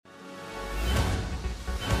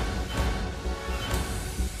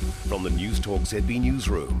From the Newstalk ZB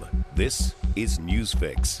Newsroom, this is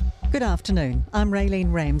Newsfix. Good afternoon, I'm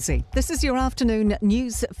Raylene Ramsey. This is your afternoon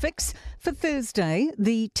news fix for Thursday,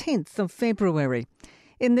 the 10th of February.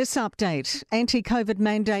 In this update, anti-COVID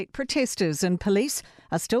mandate protesters and police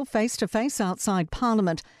are still face-to-face outside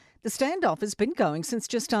Parliament. The standoff has been going since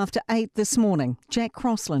just after 8 this morning. Jack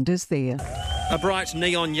Crossland is there. A bright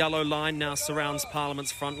neon yellow line now surrounds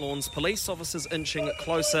Parliament's front lawns, police officers inching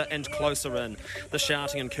closer and closer in. The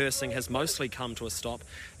shouting and cursing has mostly come to a stop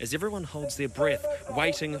as everyone holds their breath,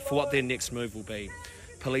 waiting for what their next move will be.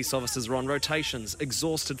 Police officers are on rotations,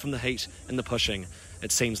 exhausted from the heat and the pushing.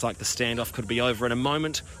 It seems like the standoff could be over in a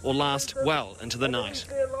moment or last well into the night.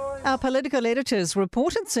 Our political editors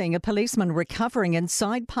reported seeing a policeman recovering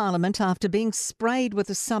inside Parliament after being sprayed with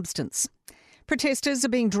a substance. Protesters are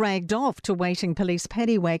being dragged off to waiting police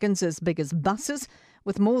paddy wagons as big as buses,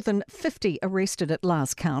 with more than 50 arrested at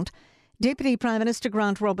last count. Deputy Prime Minister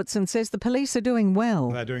Grant Robertson says the police are doing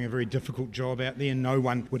well. They're doing a very difficult job out there. No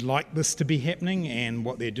one would like this to be happening, and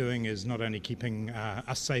what they're doing is not only keeping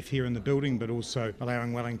us safe here in the building, but also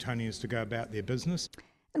allowing Wellingtonians to go about their business.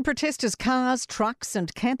 And protesters' cars, trucks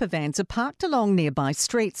and camper vans are parked along nearby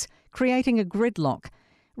streets, creating a gridlock.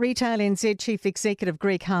 Retail NZ Chief Executive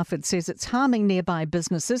Greg Harford says it's harming nearby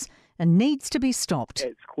businesses and needs to be stopped.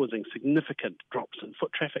 It's causing significant drops in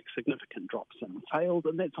foot traffic, significant drops in sales,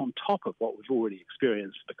 and that's on top of what we've already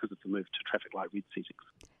experienced because of the move to traffic light red settings.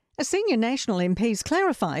 A senior National MP's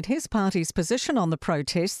clarified his party's position on the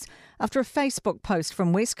protests after a Facebook post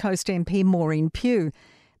from West Coast MP Maureen Pugh.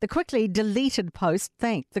 The quickly deleted post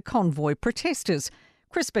thanked the convoy protesters.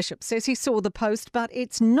 Chris Bishop says he saw the post, but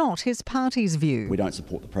it's not his party's view. We don't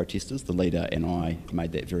support the protesters. The leader and I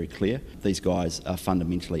made that very clear. These guys are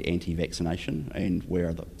fundamentally anti-vaccination, and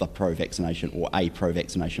we're the pro-vaccination or a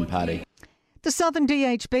pro-vaccination party. The Southern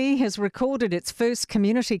DHB has recorded its first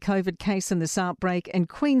community COVID case in this outbreak in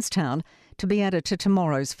Queenstown to be added to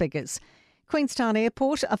tomorrow's figures. Queenstown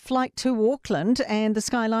Airport, a flight to Auckland and the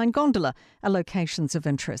Skyline Gondola are locations of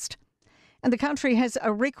interest. And the country has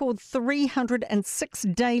a record 306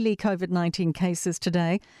 daily COVID-19 cases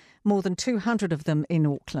today, more than 200 of them in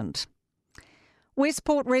Auckland.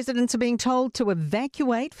 Westport residents are being told to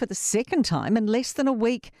evacuate for the second time in less than a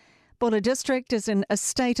week. Buller District is in a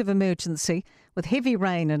state of emergency, with heavy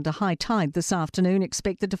rain and a high tide this afternoon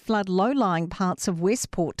expected to flood low-lying parts of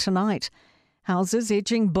Westport tonight. Houses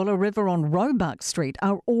edging Buller River on Roebuck Street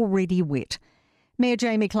are already wet. Mayor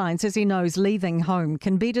Jamie Klein says he knows leaving home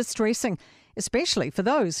can be distressing, especially for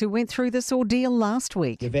those who went through this ordeal last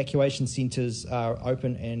week. The evacuation centres are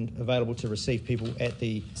open and available to receive people at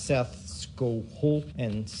the South School Hall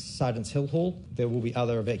and Sergeants Hill Hall. There will be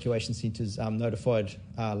other evacuation centres notified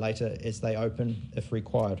later as they open if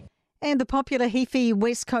required. And the popular Heaphy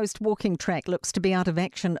West Coast walking track looks to be out of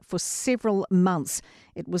action for several months.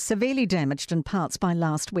 It was severely damaged in parts by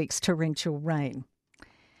last week's torrential rain.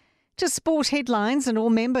 To sport headlines, and all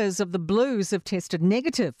members of the Blues have tested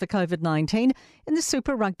negative for COVID-19 in the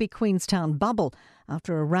Super Rugby Queenstown bubble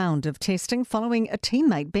after a round of testing following a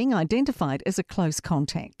teammate being identified as a close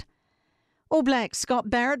contact. All Blacks Scott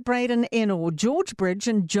Barrett, Braden Ennor, George Bridge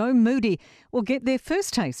and Joe Moody will get their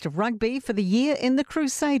first taste of rugby for the year in the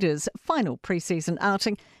Crusaders' final pre-season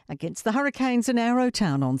outing against the Hurricanes in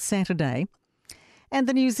Arrowtown on Saturday. And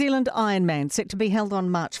the New Zealand Ironman, set to be held on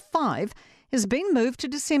March 5, has been moved to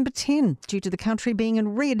December 10 due to the country being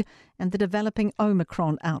in red and the developing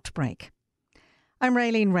Omicron outbreak. I'm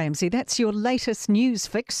Raylene Ramsey. That's your latest news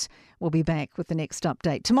fix. We'll be back with the next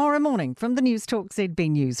update tomorrow morning from the Newstalk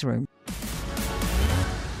ZB Newsroom.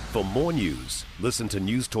 For more news, listen to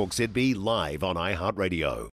Newstalk ZB live on iHeartRadio.